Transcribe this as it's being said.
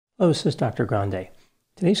Hello, this is Dr. Grande.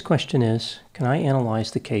 Today's question is, can I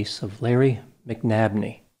analyze the case of Larry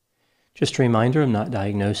McNabney? Just a reminder, I'm not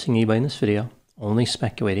diagnosing anybody in this video, only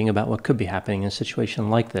speculating about what could be happening in a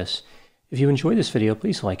situation like this. If you enjoyed this video,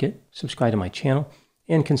 please like it, subscribe to my channel,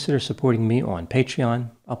 and consider supporting me on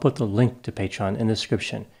Patreon. I'll put the link to Patreon in the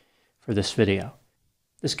description for this video.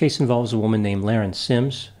 This case involves a woman named Laren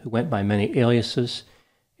Sims, who went by many aliases,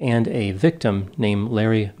 and a victim named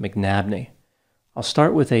Larry McNabney. I'll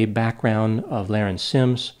start with a background of Laren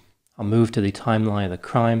Sims. I'll move to the timeline of the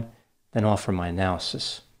crime, then offer my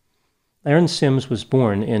analysis. Laren Sims was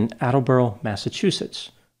born in Attleboro,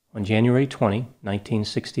 Massachusetts on January 20,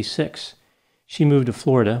 1966. She moved to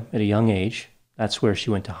Florida at a young age. That's where she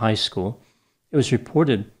went to high school. It was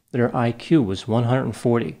reported that her IQ was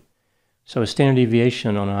 140. So a standard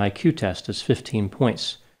deviation on an IQ test is 15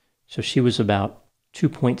 points. So she was about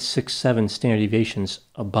 2.67 standard deviations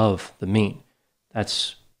above the mean.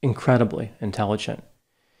 That's incredibly intelligent.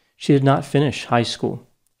 She did not finish high school.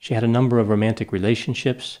 She had a number of romantic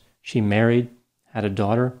relationships. She married, had a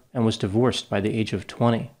daughter, and was divorced by the age of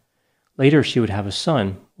 20. Later, she would have a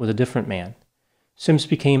son with a different man. Sims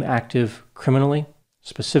became active criminally.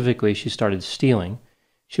 Specifically, she started stealing.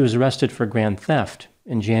 She was arrested for grand theft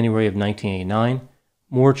in January of 1989.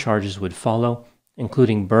 More charges would follow,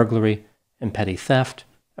 including burglary and petty theft,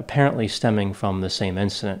 apparently stemming from the same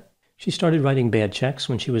incident. She started writing bad checks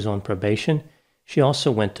when she was on probation. She also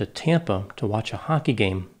went to Tampa to watch a hockey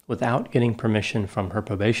game without getting permission from her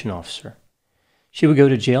probation officer. She would go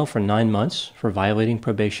to jail for 9 months for violating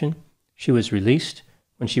probation. She was released.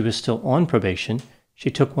 When she was still on probation, she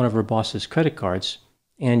took one of her boss's credit cards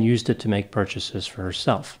and used it to make purchases for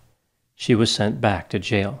herself. She was sent back to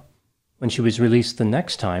jail. When she was released the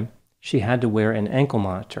next time, she had to wear an ankle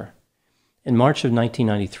monitor. In March of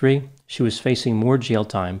 1993, she was facing more jail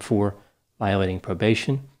time for violating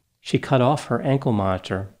probation. She cut off her ankle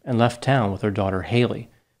monitor and left town with her daughter Haley,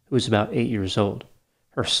 who was about 8 years old.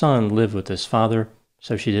 Her son lived with his father,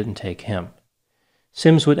 so she didn't take him.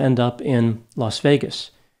 Sims would end up in Las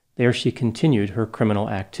Vegas. There she continued her criminal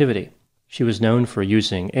activity. She was known for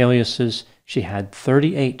using aliases. She had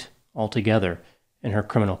 38 altogether in her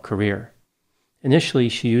criminal career. Initially,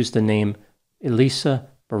 she used the name Elisa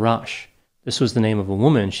Barash. This was the name of a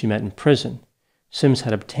woman she met in prison. Sims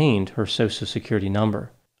had obtained her Social Security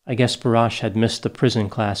number. I guess Barash had missed the prison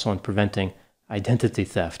class on preventing identity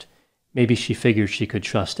theft. Maybe she figured she could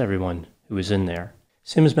trust everyone who was in there.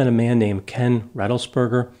 Sims met a man named Ken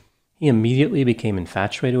Rattlesberger. He immediately became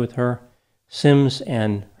infatuated with her. Sims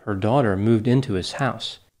and her daughter moved into his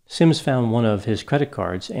house. Sims found one of his credit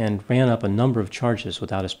cards and ran up a number of charges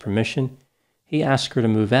without his permission. He asked her to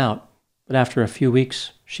move out, but after a few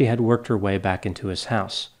weeks, she had worked her way back into his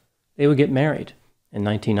house. They would get married in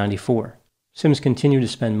 1994. Sims continued to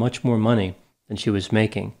spend much more money than she was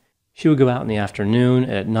making. She would go out in the afternoon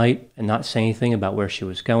and at night and not say anything about where she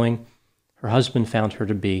was going. Her husband found her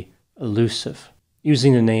to be elusive.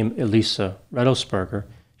 Using the name Elisa Rattlesberger,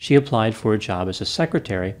 she applied for a job as a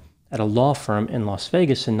secretary at a law firm in Las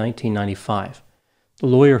Vegas in 1995. The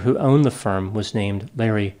lawyer who owned the firm was named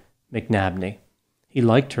Larry McNabney. He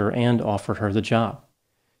liked her and offered her the job.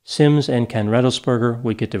 Sims and Ken Rattlesberger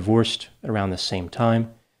would get divorced around the same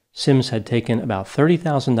time. Sims had taken about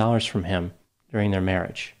 $30,000 from him during their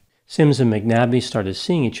marriage. Sims and McNabney started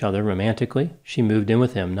seeing each other romantically. She moved in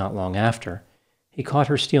with him not long after. He caught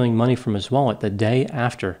her stealing money from his wallet the day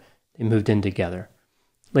after they moved in together.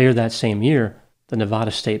 Later that same year, the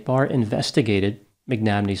Nevada State Bar investigated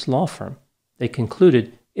McNabney's law firm. They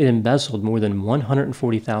concluded it embezzled more than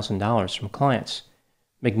 $140,000 from clients.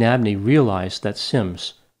 McNabney realized that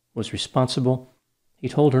Sims was responsible. He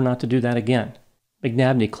told her not to do that again.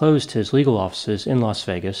 McNabney closed his legal offices in Las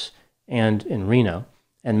Vegas and in Reno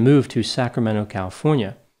and moved to Sacramento,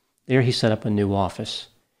 California. There he set up a new office.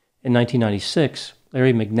 In 1996,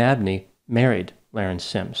 Larry McNabney married Laren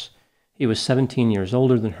Sims. He was 17 years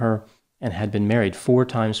older than her and had been married 4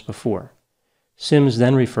 times before. Sims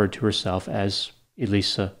then referred to herself as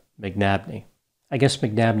Elisa McNabney. I guess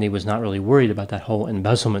McNabney was not really worried about that whole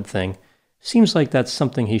embezzlement thing. Seems like that's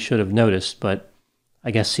something he should have noticed, but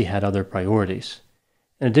I guess he had other priorities.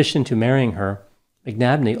 In addition to marrying her,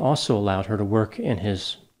 McNabney also allowed her to work in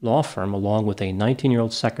his law firm along with a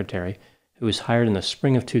 19-year-old secretary who was hired in the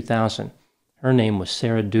spring of 2000. Her name was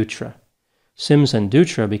Sarah Dutra. Sims and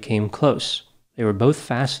Dutra became close. They were both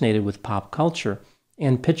fascinated with pop culture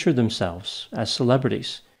and pictured themselves as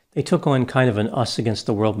celebrities. They took on kind of an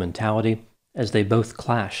us-against-the-world mentality as they both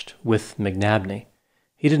clashed with McNabney.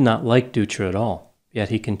 He did not like Dutra at all, yet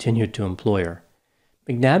he continued to employ her.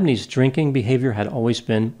 McNabney's drinking behavior had always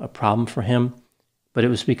been a problem for him, but it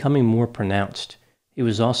was becoming more pronounced. He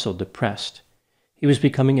was also depressed. He was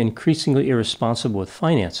becoming increasingly irresponsible with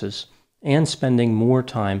finances and spending more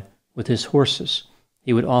time with his horses.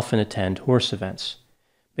 He would often attend horse events.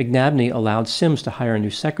 McNabney allowed Sims to hire a new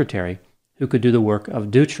secretary who could do the work of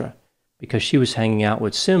Dutra, because she was hanging out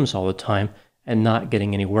with Sims all the time and not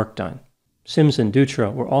getting any work done. Sims and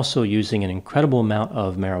Dutra were also using an incredible amount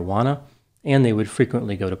of marijuana, and they would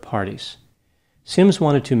frequently go to parties. Sims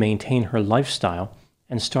wanted to maintain her lifestyle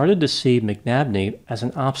and started to see McNabney as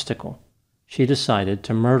an obstacle. She decided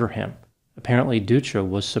to murder him. Apparently, Dutra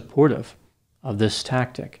was supportive of this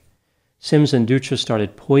tactic. Sims and Dutra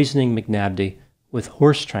started poisoning McNabney with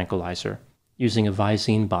horse tranquilizer using a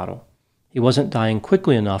Visine bottle. He wasn't dying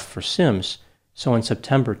quickly enough for Sims, so on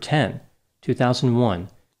September 10, 2001,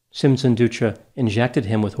 Sims and Dutra injected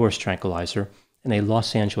him with horse tranquilizer in a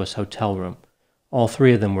Los Angeles hotel room. All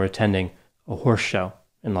three of them were attending a horse show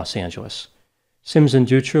in Los Angeles. Sims and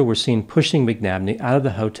Dutra were seen pushing McNabney out of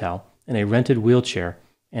the hotel in a rented wheelchair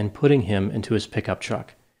and putting him into his pickup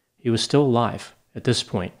truck. He was still alive at this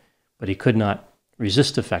point, but he could not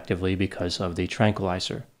resist effectively because of the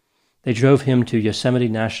tranquilizer. They drove him to Yosemite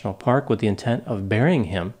National Park with the intent of burying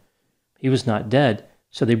him. He was not dead,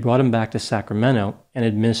 so they brought him back to Sacramento and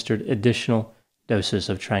administered additional doses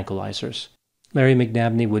of tranquilizers. Larry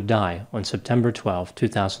McNabney would die on September 12,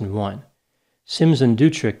 2001. Sims and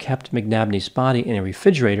Dutra kept McNabney's body in a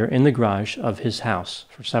refrigerator in the garage of his house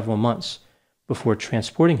for several months before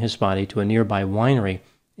transporting his body to a nearby winery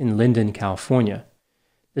in Linden, California.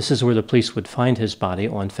 This is where the police would find his body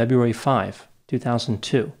on February 5,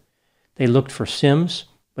 2002. They looked for Sims,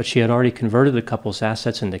 but she had already converted the couple's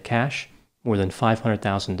assets into cash, more than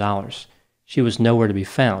 $500,000. She was nowhere to be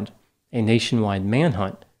found. A nationwide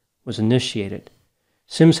manhunt was initiated.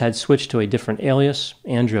 Sims had switched to a different alias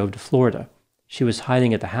and drove to Florida. She was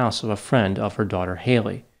hiding at the house of a friend of her daughter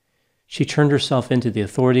Haley. She turned herself into the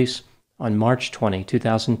authorities on March 20,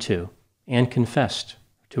 2002, and confessed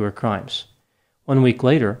to her crimes. 1 week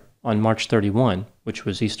later, on March 31, which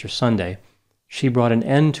was Easter Sunday, she brought an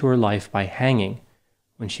end to her life by hanging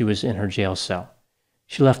when she was in her jail cell.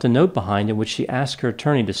 She left a note behind in which she asked her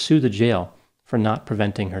attorney to sue the jail for not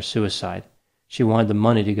preventing her suicide. She wanted the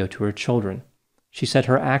money to go to her children. She said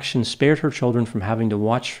her actions spared her children from having to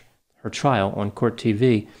watch her trial on court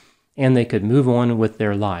TV, and they could move on with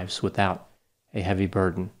their lives without a heavy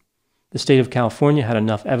burden. The state of California had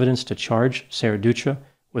enough evidence to charge Sarah Dutra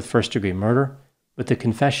with first-degree murder, but the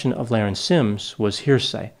confession of Laren Sims was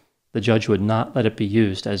hearsay. The judge would not let it be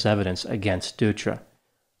used as evidence against Dutra.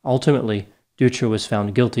 Ultimately, Dutra was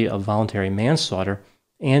found guilty of voluntary manslaughter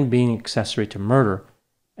and being accessory to murder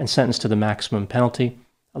and sentenced to the maximum penalty,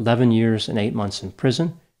 11 years and 8 months in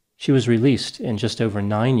prison. She was released in just over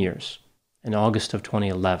 9 years, in August of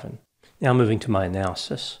 2011. Now moving to my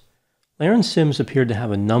analysis. Laren Sims appeared to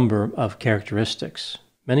have a number of characteristics,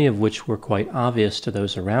 many of which were quite obvious to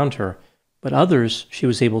those around her, but others she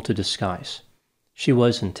was able to disguise. She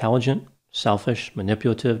was intelligent, selfish,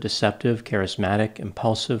 manipulative, deceptive, charismatic,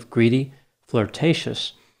 impulsive, greedy,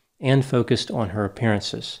 flirtatious, and focused on her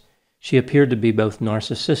appearances. She appeared to be both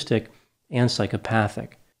narcissistic and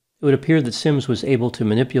psychopathic. It would appear that Sims was able to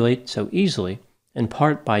manipulate so easily, in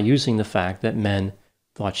part by using the fact that men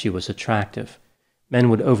thought she was attractive. Men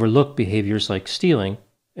would overlook behaviors like stealing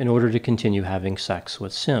in order to continue having sex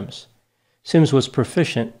with Sims. Sims was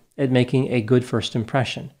proficient at making a good first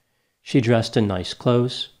impression. She dressed in nice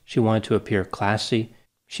clothes. She wanted to appear classy.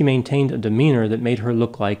 She maintained a demeanor that made her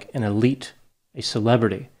look like an elite, a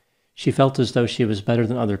celebrity. She felt as though she was better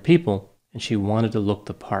than other people, and she wanted to look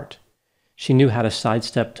the part. She knew how to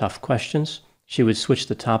sidestep tough questions. She would switch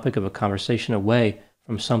the topic of a conversation away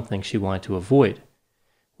from something she wanted to avoid.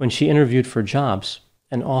 When she interviewed for jobs,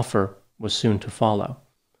 an offer was soon to follow.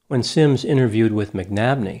 When Sims interviewed with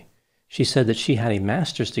McNabney, she said that she had a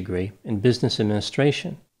master's degree in business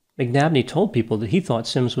administration. McNabney told people that he thought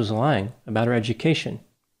Sims was lying about her education.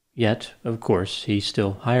 Yet, of course, he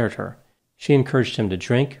still hired her. She encouraged him to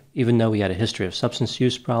drink, even though he had a history of substance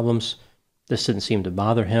use problems. This didn't seem to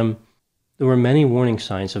bother him. There were many warning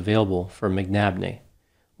signs available for McNabney.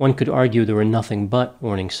 One could argue there were nothing but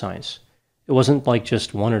warning signs. It wasn't like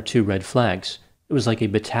just 1 or 2 red flags. It was like a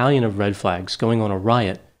battalion of red flags going on a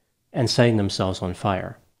riot and setting themselves on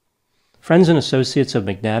fire. Friends and associates of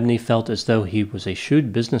McNabney felt as though he was a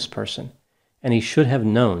shrewd business person, and he should have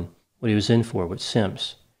known what he was in for with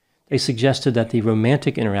Sims. They suggested that the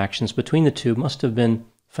romantic interactions between the two must have been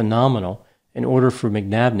phenomenal in order for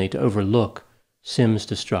McNabney to overlook Sims'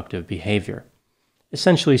 destructive behavior,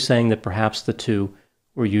 essentially saying that perhaps the two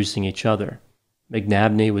were using each other.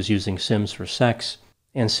 McNabney was using Sims for sex,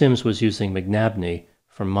 and Sims was using McNabney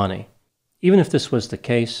for money. Even if this was the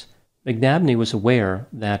case, McNabney was aware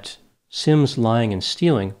that Sims lying and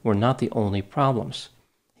stealing were not the only problems.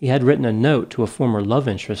 He had written a note to a former love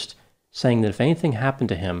interest saying that if anything happened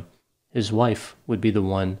to him, his wife would be the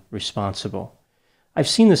one responsible. I've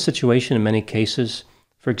seen this situation in many cases.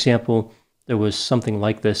 For example, there was something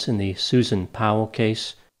like this in the Susan Powell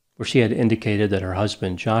case, where she had indicated that her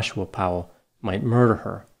husband, Joshua Powell, might murder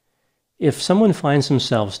her. If someone finds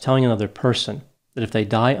themselves telling another person that if they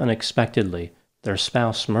die unexpectedly, their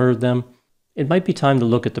spouse murdered them, it might be time to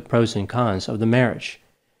look at the pros and cons of the marriage.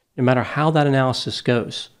 No matter how that analysis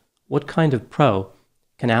goes, what kind of pro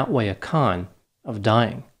can outweigh a con of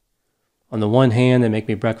dying? On the one hand, they make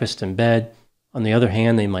me breakfast in bed. On the other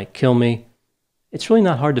hand, they might kill me. It's really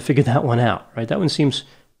not hard to figure that one out, right? That one seems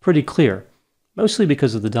pretty clear, mostly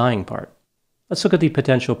because of the dying part. Let's look at the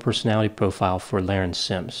potential personality profile for Laren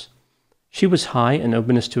Sims. She was high in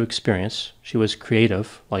openness to experience. She was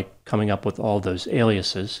creative, like coming up with all those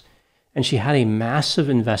aliases. And she had a massive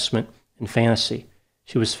investment in fantasy.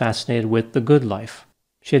 She was fascinated with the good life.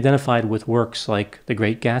 She identified with works like The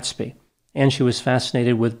Great Gatsby. And she was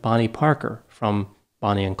fascinated with Bonnie Parker from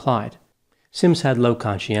Bonnie and Clyde. Sims had low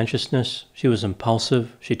conscientiousness. She was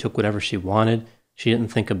impulsive. She took whatever she wanted. She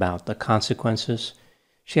didn't think about the consequences.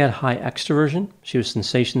 She had high extroversion. She was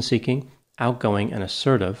sensation-seeking, outgoing, and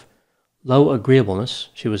assertive. Low agreeableness.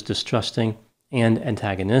 She was distrusting and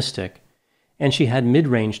antagonistic. And she had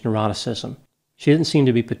mid-range neuroticism. She didn't seem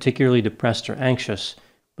to be particularly depressed or anxious,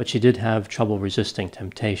 but she did have trouble resisting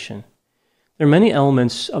temptation. There are many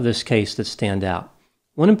elements of this case that stand out.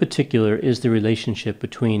 One in particular is the relationship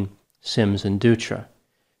between Sims and Dutra.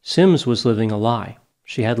 Sims was living a lie.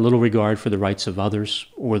 She had little regard for the rights of others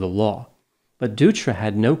or the law. But Dutra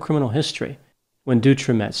had no criminal history. When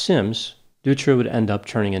Dutra met Sims, Dutra would end up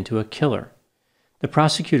turning into a killer. The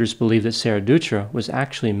prosecutors believed that Sarah Dutra was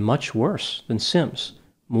actually much worse than Sims,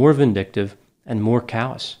 more vindictive and more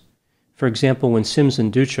callous. For example, when Sims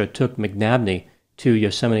and Dutra took McNabney to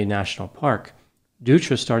Yosemite National Park,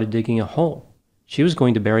 Dutra started digging a hole. She was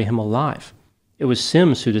going to bury him alive. It was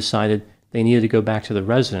Sims who decided they needed to go back to the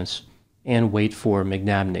residence and wait for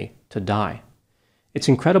McNabney to die. It's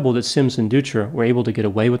incredible that Sims and Dutra were able to get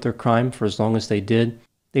away with their crime for as long as they did.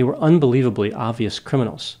 They were unbelievably obvious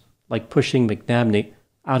criminals, like pushing McNabney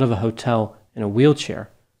out of a hotel in a wheelchair.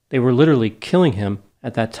 They were literally killing him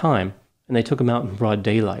at that time, and they took him out in broad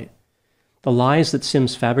daylight. The lies that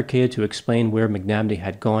Sims fabricated to explain where McNabney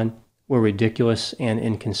had gone were ridiculous and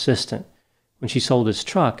inconsistent. When she sold his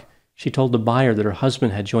truck, she told the buyer that her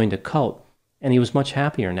husband had joined a cult, and he was much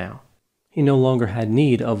happier now. He no longer had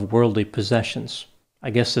need of worldly possessions. I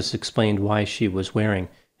guess this explained why she was wearing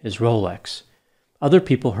his Rolex. Other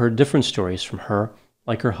people heard different stories from her,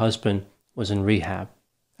 like her husband was in rehab.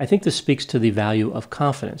 I think this speaks to the value of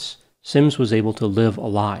confidence. Sims was able to live a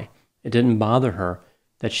lie. It didn't bother her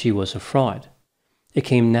that she was a fraud. It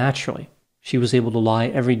came naturally. She was able to lie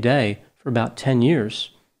every day for about 10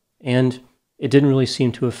 years, and it didn't really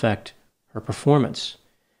seem to affect her performance.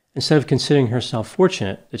 Instead of considering herself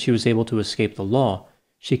fortunate that she was able to escape the law,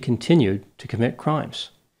 she continued to commit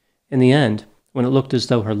crimes. In the end, when it looked as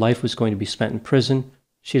though her life was going to be spent in prison,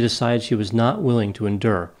 she decided she was not willing to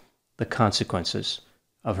endure the consequences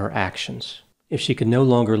of her actions. If she could no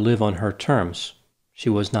longer live on her terms, she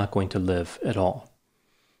was not going to live at all.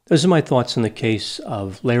 Those are my thoughts on the case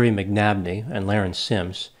of Larry McNabney and Laren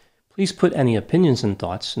Sims. Please put any opinions and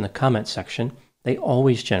thoughts in the comment section. They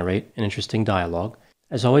always generate an interesting dialogue.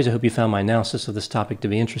 As always, I hope you found my analysis of this topic to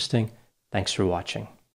be interesting. Thanks for watching.